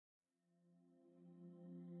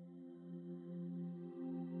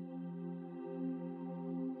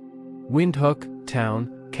Windhoek,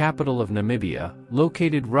 town, capital of Namibia,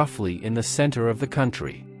 located roughly in the center of the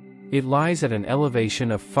country. It lies at an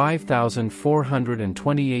elevation of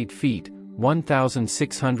 5,428 feet,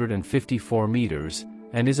 1,654 meters,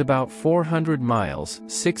 and is about 400 miles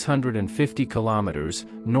 (650 kilometers)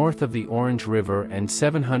 north of the Orange River and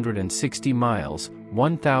 760 miles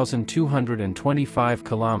 (1,225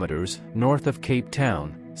 kilometers) north of Cape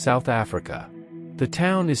Town, South Africa. The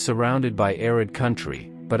town is surrounded by arid country,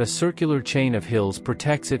 but a circular chain of hills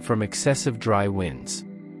protects it from excessive dry winds.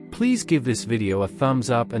 Please give this video a thumbs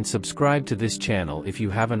up and subscribe to this channel if you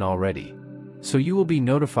haven't already, so you will be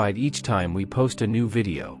notified each time we post a new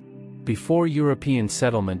video. Before European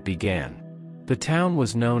settlement began, the town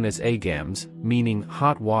was known as Agams, meaning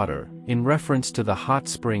hot water, in reference to the hot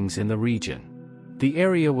springs in the region. The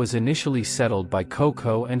area was initially settled by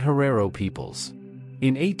Coco and Herero peoples.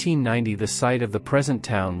 In 1890 the site of the present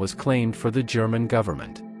town was claimed for the German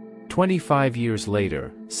government. 25 years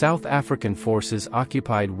later, South African forces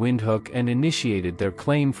occupied Windhoek and initiated their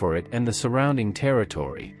claim for it and the surrounding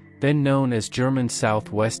territory, then known as German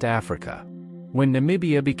Southwest Africa. When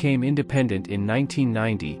Namibia became independent in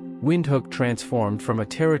 1990, Windhoek transformed from a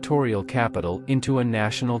territorial capital into a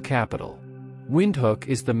national capital. Windhoek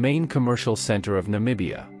is the main commercial center of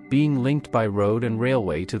Namibia, being linked by road and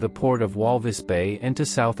railway to the port of Walvis Bay and to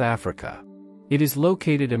South Africa. It is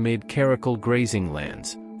located amid caracal grazing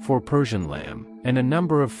lands, for Persian lamb, and a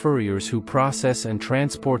number of furriers who process and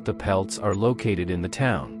transport the pelts are located in the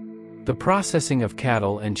town. The processing of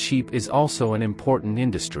cattle and sheep is also an important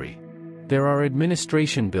industry. There are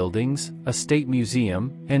administration buildings, a state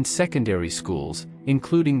museum, and secondary schools,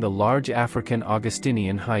 including the large African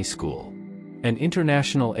Augustinian High School. An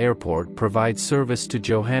international airport provides service to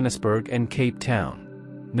Johannesburg and Cape Town.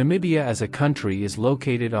 Namibia as a country is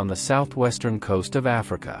located on the southwestern coast of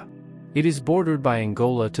Africa. It is bordered by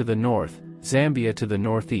Angola to the north, Zambia to the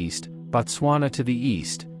northeast, Botswana to the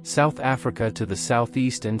east, South Africa to the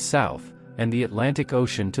southeast and south, and the Atlantic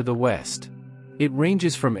Ocean to the west. It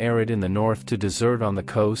ranges from arid in the north to desert on the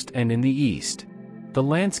coast and in the east. The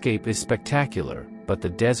landscape is spectacular, but the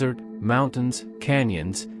desert, mountains,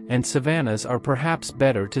 canyons, and savannas are perhaps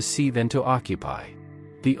better to see than to occupy.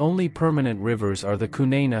 The only permanent rivers are the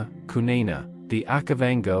Kunena, the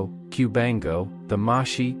Okavango, Kubango, the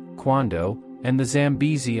Mashi, Kwando, and the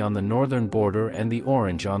Zambezi on the northern border and the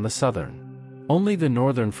Orange on the southern. Only the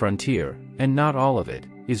northern frontier, and not all of it,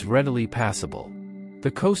 is readily passable.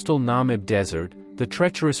 The coastal Namib Desert, the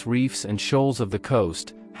treacherous reefs and shoals of the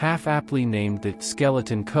coast, half aptly named the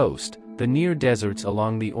Skeleton Coast, the near deserts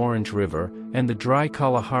along the Orange River, and the dry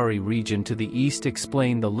Kalahari region to the east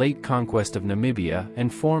explain the late conquest of Namibia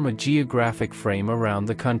and form a geographic frame around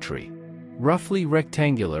the country. Roughly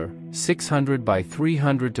rectangular, 600 by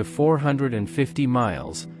 300 to 450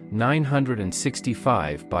 miles,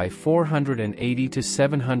 965 by 480 to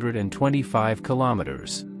 725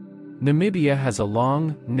 kilometers. Namibia has a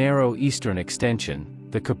long, narrow eastern extension,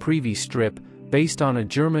 the Caprivi Strip, based on a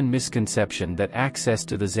German misconception that access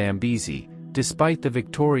to the Zambezi, despite the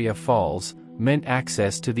Victoria Falls, meant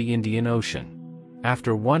access to the Indian Ocean.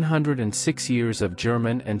 After 106 years of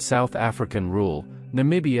German and South African rule,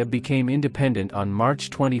 Namibia became independent on March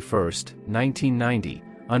 21, 1990,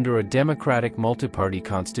 under a democratic multi-party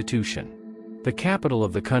constitution. The capital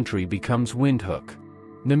of the country becomes Windhoek.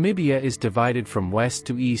 Namibia is divided from west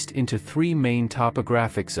to east into three main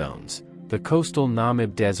topographic zones: the coastal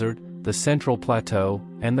Namib Desert, the Central Plateau,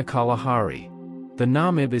 and the Kalahari. The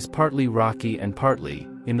Namib is partly rocky and partly,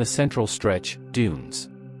 in the central stretch, dunes.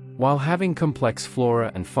 While having complex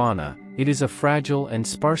flora and fauna, it is a fragile and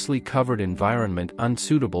sparsely covered environment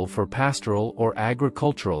unsuitable for pastoral or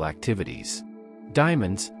agricultural activities.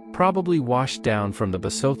 Diamonds, probably washed down from the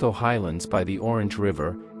Basotho highlands by the Orange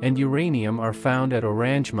River, and uranium are found at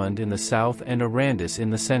Oranjemund in the south and Arandis in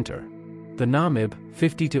the center. The Namib,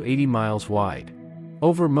 50 to 80 miles wide,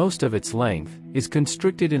 over most of its length, is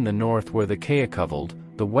constricted in the north where the Kayakuveld,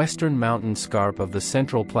 the western mountain scarp of the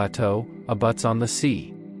Central Plateau, abuts on the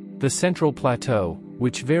sea. The Central Plateau,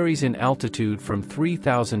 which varies in altitude from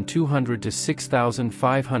 3,200 to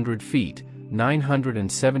 6,500 feet,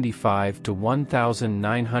 975 to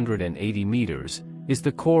 1,980 meters, is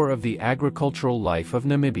the core of the agricultural life of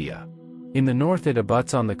Namibia. In the north it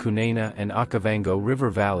abuts on the Kunena and Okavango river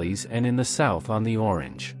valleys and in the south on the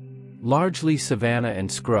Orange. Largely savanna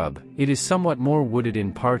and scrub, it is somewhat more wooded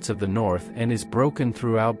in parts of the north and is broken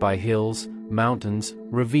throughout by hills, mountains,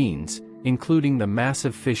 ravines, including the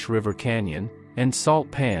massive Fish River Canyon, and salt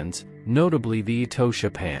pans, notably the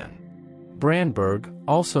Etosha Pan. Brandberg,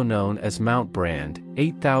 also known as Mount Brand,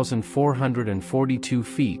 8,442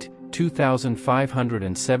 feet,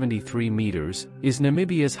 2,573 meters, is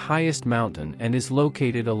Namibia's highest mountain and is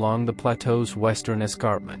located along the plateau's western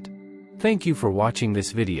escarpment. Thank you for watching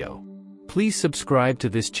this video. Please subscribe to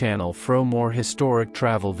this channel for more historic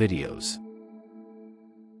travel videos.